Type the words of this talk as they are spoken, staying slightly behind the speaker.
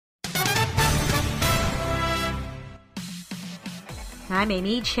I'm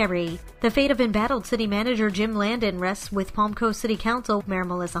Amy Cherry. The fate of embattled city manager Jim Landon rests with Palm Coast City Council Mayor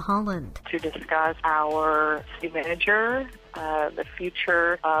Melissa Holland. To discuss our city manager, the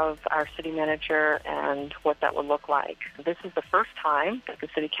future of our city manager, and what that would look like. This is the first time that the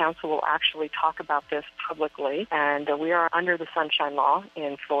City Council will actually talk about this publicly, and we are under the Sunshine Law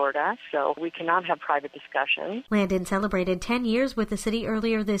in Florida, so we cannot have private discussions. Landon celebrated 10 years with the city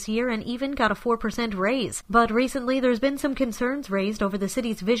earlier this year and even got a 4% raise. But recently there's been some concerns raised over the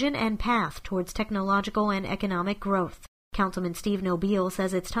city's vision and path towards technological and economic growth. Councilman Steve Nobile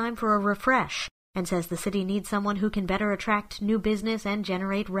says it's time for a refresh, and says the city needs someone who can better attract new business and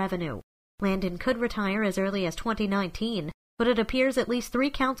generate revenue. Landon could retire as early as 2019, but it appears at least 3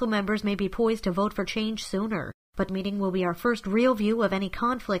 council members may be poised to vote for change sooner. But meeting will be our first real view of any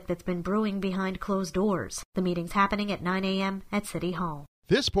conflict that's been brewing behind closed doors. The meeting's happening at 9 a.m. at City Hall.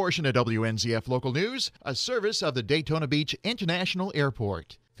 This portion of WNZF Local News, a service of the Daytona Beach International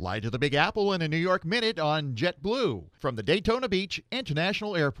Airport. Fly to the Big Apple in a New York minute on JetBlue from the Daytona Beach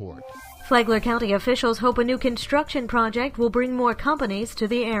International Airport. Flagler County officials hope a new construction project will bring more companies to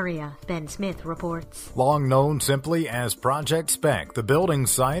the area. Ben Smith reports. Long known simply as Project Spec, the building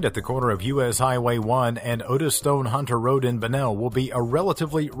site at the corner of U.S. Highway 1 and Otis Stone Hunter Road in Bunnell will be a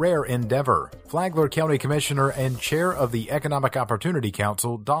relatively rare endeavor. Flagler County Commissioner and Chair of the Economic Opportunity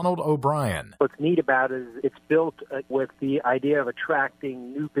Council, Donald O'Brien. What's neat about it is it's built with the idea of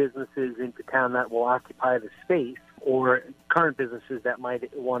attracting new businesses into town that will occupy the space, or current businesses that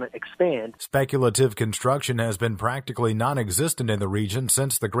might want to expand. Speculative construction has been practically non-existent in the region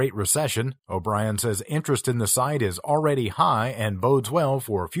since the Great Recession. O'Brien says interest in the site is already high and bodes well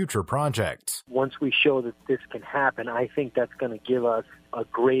for future projects. Once we show that this can happen, I think that's going to give us a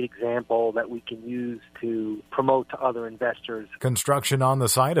great example that we can use to promote to other investors. Construction on the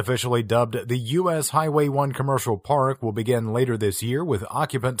site, officially dubbed the U.S. Highway 1 Commercial Park, will begin later this year with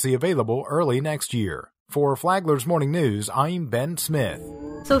occupancy available early next year. For Flagler's Morning News, I'm Ben Smith.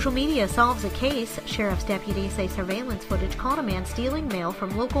 Social media solves a case. Sheriff's deputies say surveillance footage caught a man stealing mail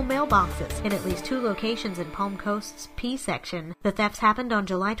from local mailboxes in at least 2 locations in Palm Coast's P section. The thefts happened on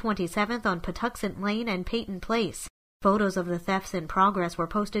July 27th on Patuxent Lane and Peyton Place. Photos of the thefts in progress were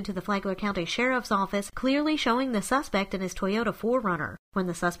posted to the Flagler County Sheriff's Office, clearly showing the suspect in his Toyota 4Runner. When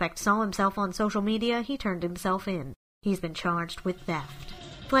the suspect saw himself on social media, he turned himself in. He's been charged with theft.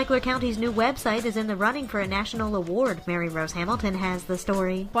 Flagler County's new website is in the running for a national award. Mary Rose Hamilton has the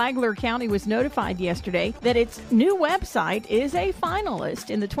story. Flagler County was notified yesterday that its new website is a finalist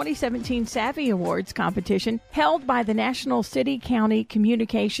in the 2017 Savvy Awards competition held by the National City County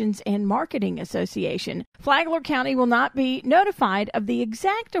Communications and Marketing Association. Flagler County will not be notified of the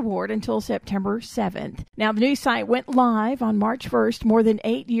exact award until September 7th. Now, the new site went live on March 1st, more than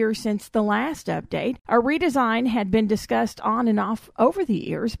 8 years since the last update. A redesign had been discussed on and off over the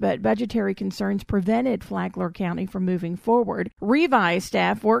years, but budgetary concerns prevented Flagler County from moving forward. Revise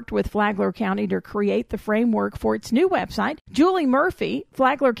staff worked with Flagler County to create the framework for its new website. Julie Murphy,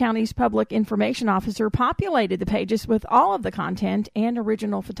 Flagler County's public information officer, populated the pages with all of the content and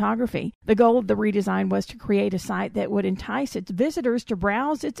original photography. The goal of the redesign was to create a site that would entice its visitors to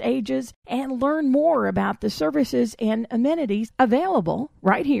browse its pages and learn more about the services and amenities available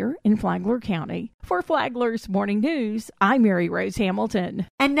right here in Flagler County. For Flagler's Morning News, I'm Mary Rose Hamilton.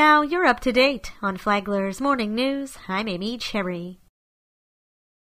 And now you're up to date on Flagler's Morning News. I'm Amy Cherry.